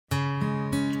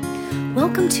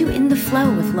Welcome to In the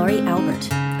Flow with Laurie Albert,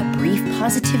 a brief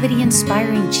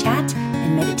positivity-inspiring chat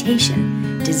and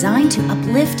meditation designed to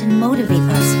uplift and motivate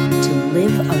us to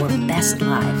live our best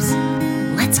lives.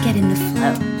 Let's get in the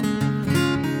flow.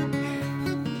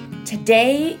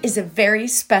 Today is a very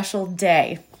special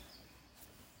day.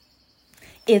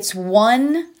 It's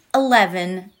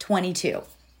 1/11/22.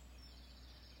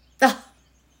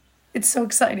 It's so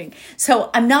exciting. So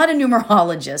I'm not a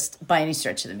numerologist by any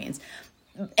stretch of the means.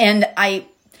 And I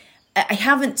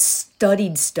haven't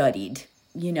studied,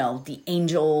 the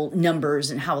angel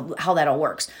numbers and how that all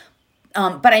works.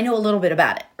 But I know a little bit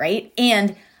about it, right?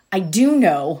 And I do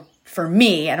know, for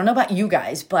me, I don't know about you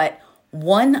guys, but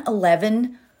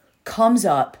 1/11 comes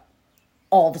up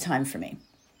all the time for me,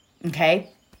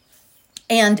 okay?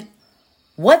 And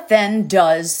what then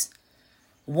does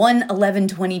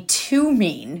 1/11/22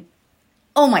 mean?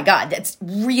 Oh my God, that's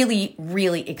really,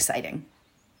 really exciting.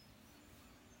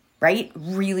 Right?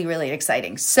 Really, really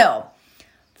exciting. So,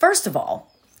 first of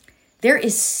all, there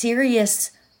is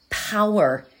serious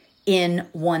power in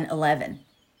 1/11.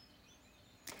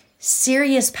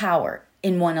 Serious power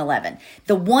in 1/11.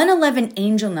 The 1/11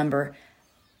 angel number,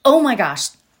 oh my gosh,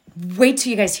 wait till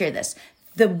you guys hear this.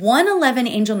 The 1/11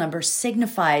 angel number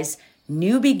signifies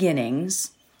new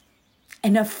beginnings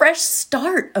and a fresh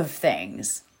start of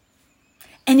things.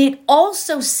 And it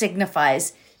also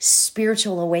signifies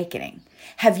spiritual awakening.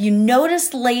 Have you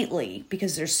noticed lately,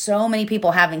 because there's so many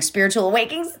people having spiritual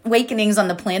awakenings on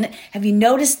the planet, have you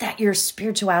noticed that your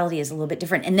spirituality is a little bit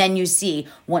different? And then you see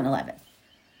 1/11.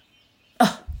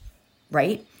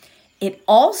 Right? It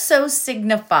also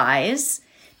signifies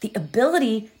the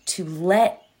ability to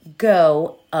let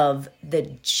go of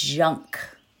the junk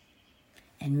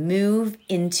and move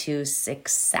into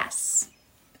success.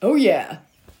 Oh yeah.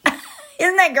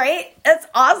 Isn't that great? That's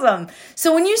awesome.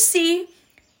 So when you see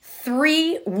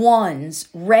 3 1s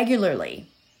regularly,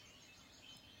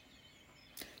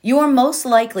 you are most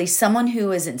likely someone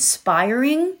who is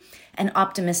inspiring and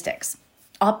optimistic.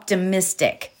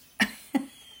 Isn't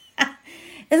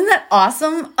that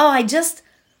awesome? Oh, I just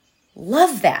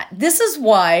love that. This is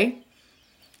why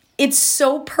it's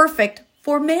so perfect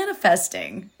for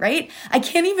manifesting, right? I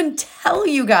can't even tell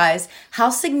you guys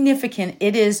how significant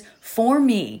it is for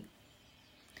me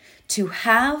to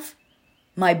have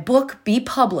my book be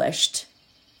published,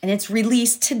 and it's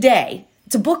released today.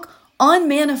 It's a book on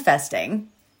manifesting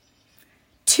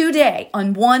today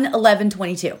on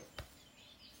 1/11/22.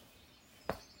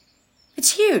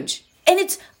 It's huge, and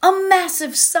it's a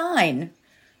massive sign.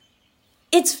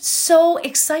 It's so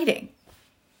exciting.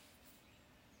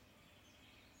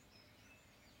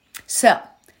 So,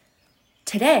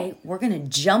 today we're going to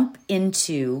jump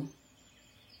into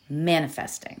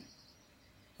manifesting.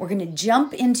 We're going to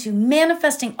jump into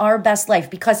manifesting our best life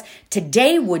because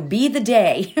today would be the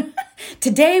day.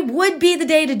 Today would be the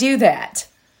day to do that.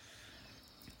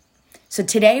 So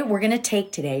today we're going to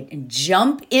take today and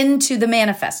jump into the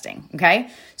manifesting, okay?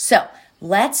 So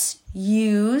let's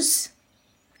use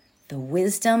the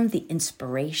wisdom, the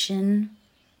inspiration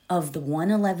of the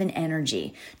 1/11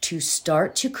 energy to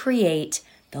start to create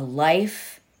the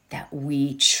life that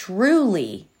we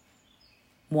truly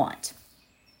want.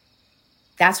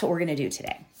 That's what we're going to do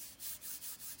today.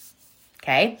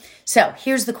 Okay? So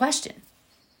here's the question.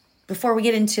 Before we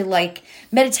get into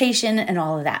meditation and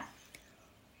all of that,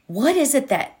 what is it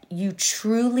that you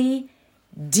truly,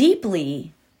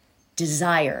 deeply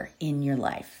desire in your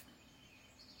life?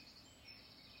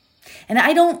 And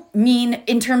I don't mean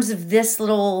in terms of this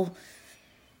little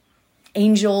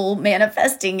angel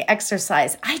manifesting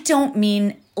exercise. I don't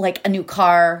mean like a new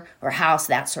car or house,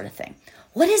 that sort of thing.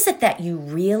 What is it that you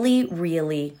really,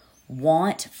 really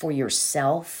want for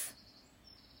yourself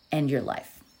and your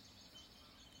life?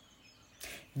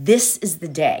 This is the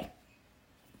day,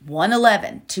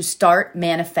 1/11, to start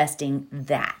manifesting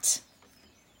that.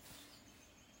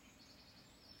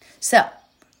 So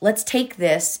let's take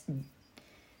this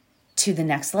to the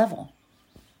next level,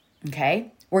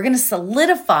 okay? We're going to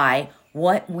solidify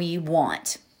what we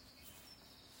want.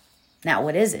 Now,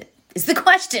 what is it? Is the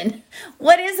question.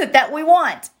 What is it that we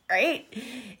want, right?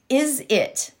 Is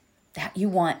it that you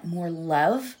want more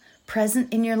love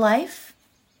present in your life?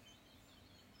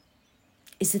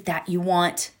 Is it that you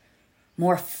want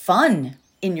more fun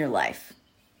in your life?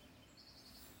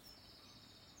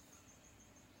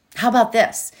 How about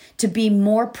this? To be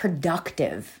more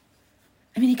productive.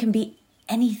 I mean, it can be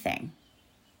anything,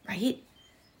 right?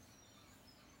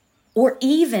 Or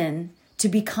even to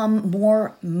become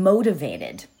more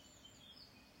motivated.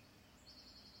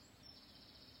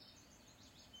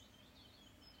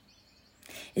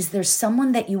 Is there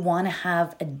someone that you want to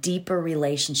have a deeper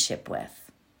relationship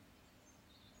with?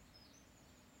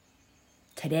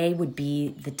 Today would be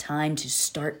the time to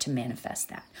start to manifest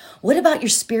that. What about your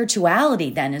spirituality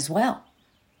then as well?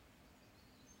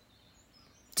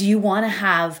 Do you want to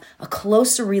have a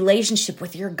closer relationship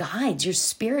with your guides, your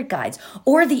spirit guides,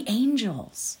 or the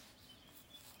angels?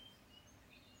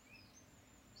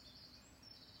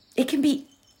 It can be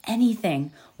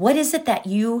anything. What is it that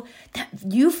you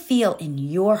feel in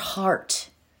your heart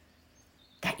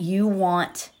that you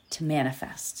want to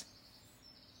manifest?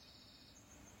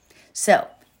 So,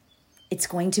 it's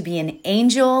going to be an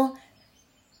angel,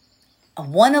 a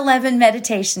 111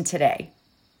 meditation today,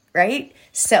 right?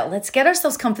 So let's get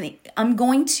ourselves comfy. I'm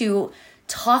going to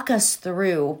talk us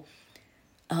through,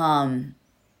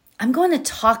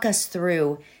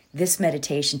 this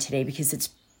meditation today because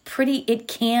it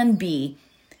can be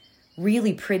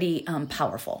really pretty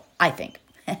powerful, I think.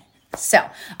 So, all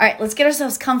right, let's get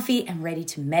ourselves comfy and ready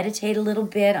to meditate a little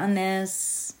bit on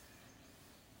this.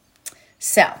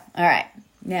 So, all right,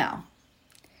 now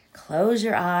close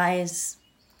your eyes.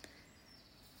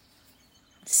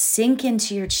 Sink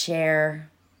into your chair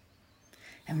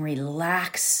and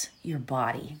relax your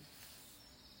body.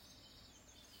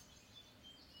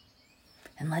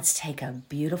 And let's take a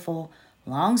beautiful,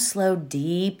 long, slow,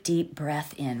 deep, deep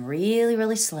breath in. Really,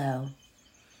 really slow.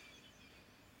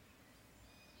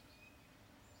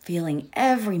 Feeling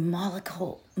every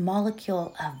molecule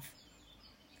of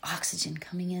oxygen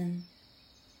coming in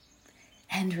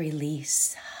and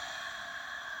release.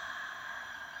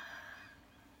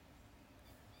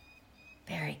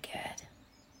 Very good.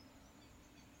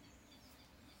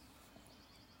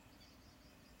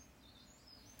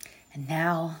 And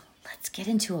now let's get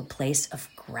into a place of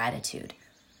gratitude.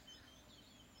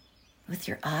 With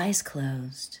your eyes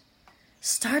closed,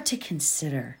 start to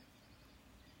consider,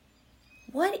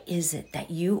 what is it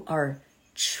that you are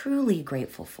truly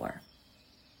grateful for?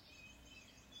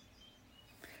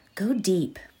 Go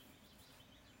deep.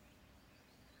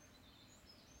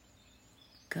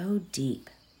 Go deep.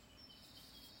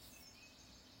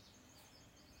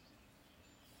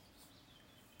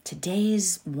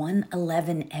 Today's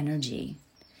 111 energy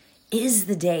is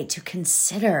the day to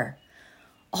consider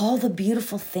all the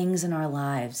beautiful things in our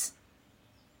lives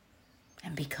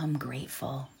and become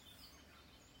grateful.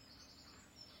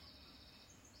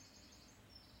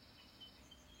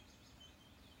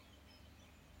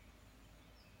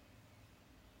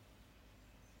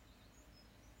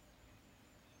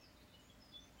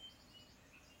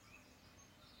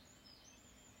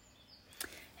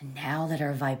 And now that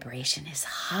our vibration is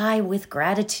high with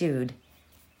gratitude,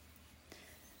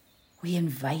 we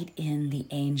invite in the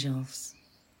angels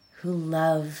who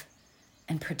love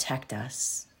and protect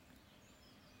us.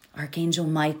 Archangel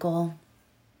Michael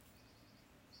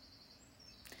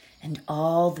and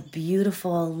all the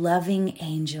beautiful, loving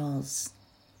angels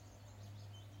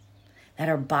that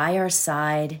are by our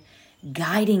side,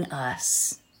 guiding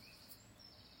us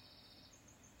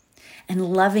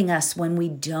and loving us when we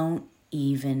don't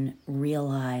even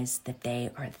realize that they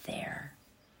are there.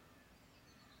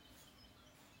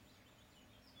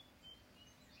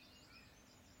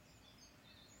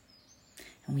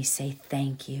 And we say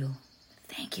thank you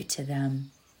to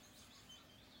them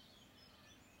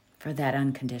for that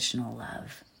unconditional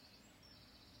love.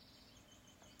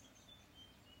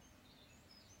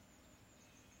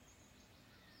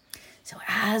 So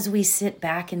as we sit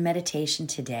back in meditation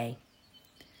today,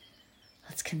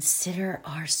 let's consider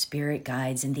our spirit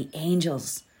guides and the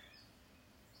angels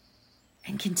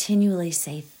and continually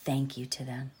say thank you to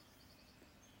them.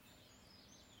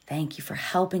 Thank you for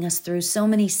helping us through so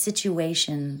many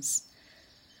situations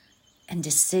and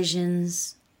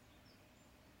decisions,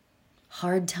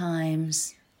 hard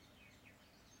times,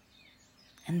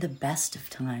 and the best of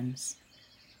times.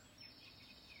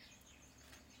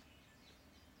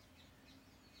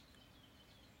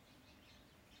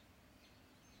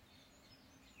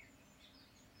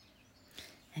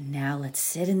 And now let's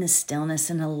sit in the stillness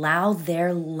and allow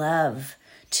their love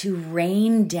to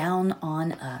rain down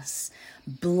on us,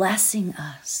 blessing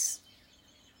us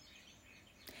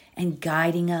and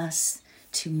guiding us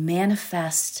to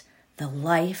manifest the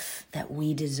life that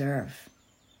we deserve,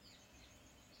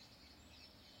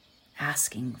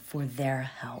 asking for their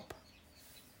help.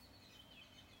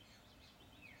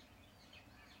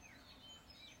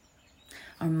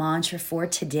 Our mantra for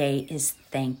today is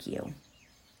thank you.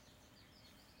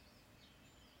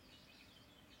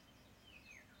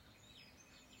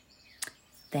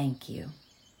 Thank you.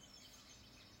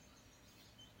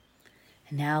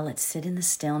 And now let's sit in the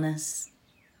stillness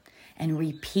and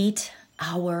repeat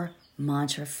our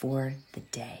mantra for the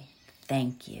day.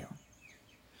 Thank you.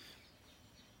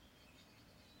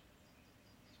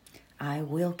 I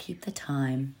will keep the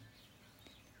time,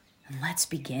 and let's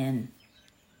begin.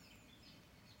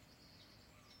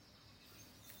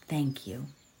 Thank you.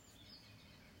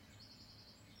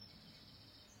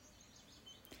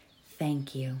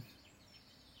 Thank you.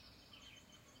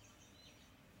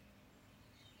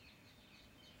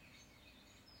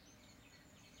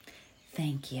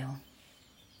 Thank you.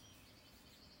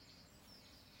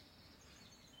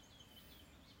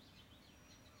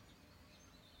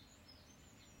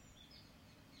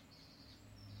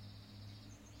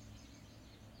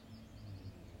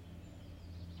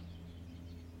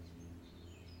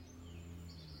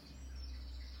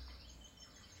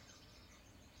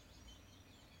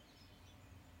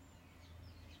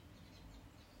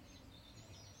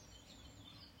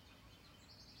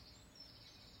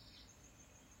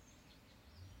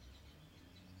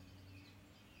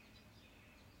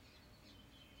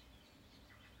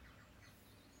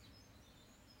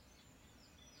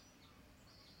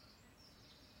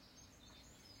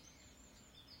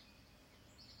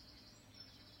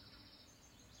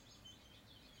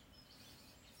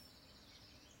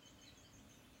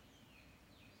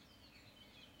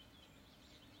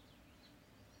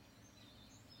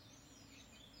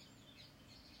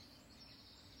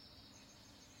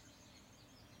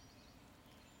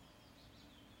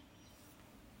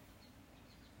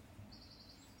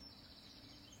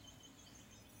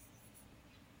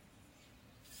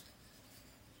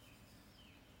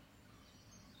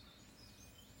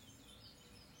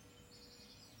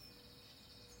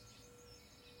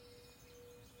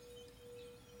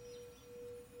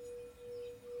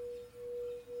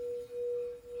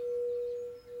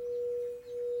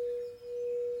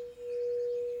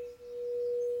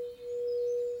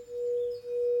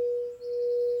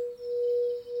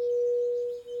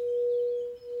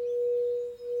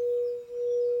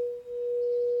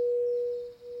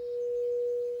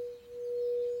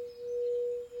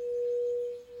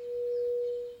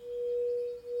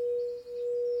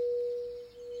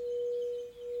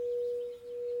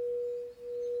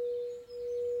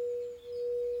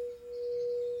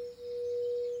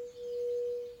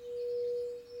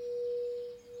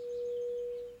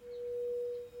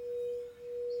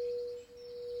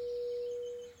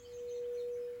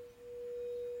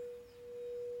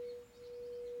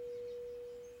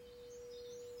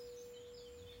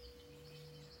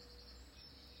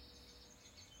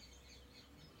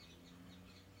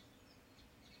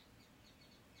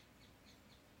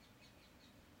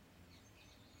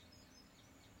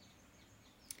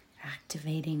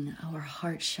 Activating our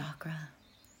heart chakra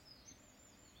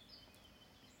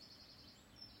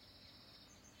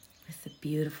with the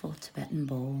beautiful Tibetan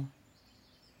bowl.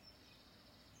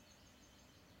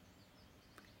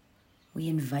 We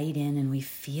invite in and we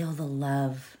feel the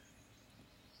love.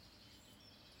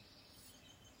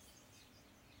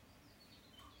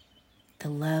 The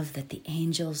love that the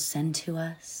angels send to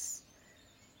us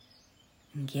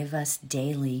and give us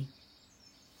daily.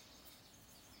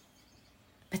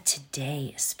 But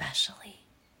today especially.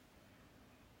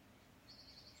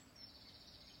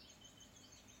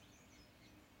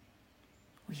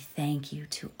 We thank you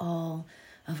to all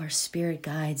of our spirit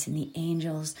guides and the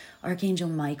angels, Archangel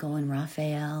Michael and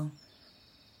Raphael.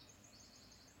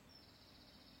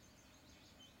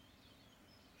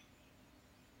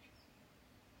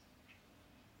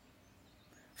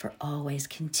 For always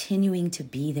continuing to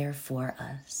be there for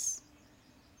us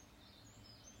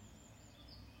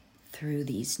through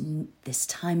this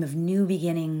time of new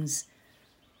beginnings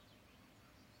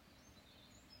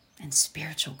and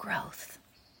spiritual growth.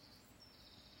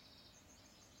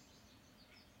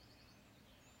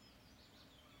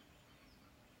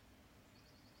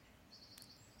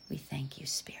 We thank you,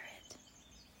 Spirit.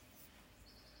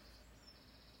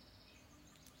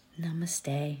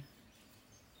 Namaste.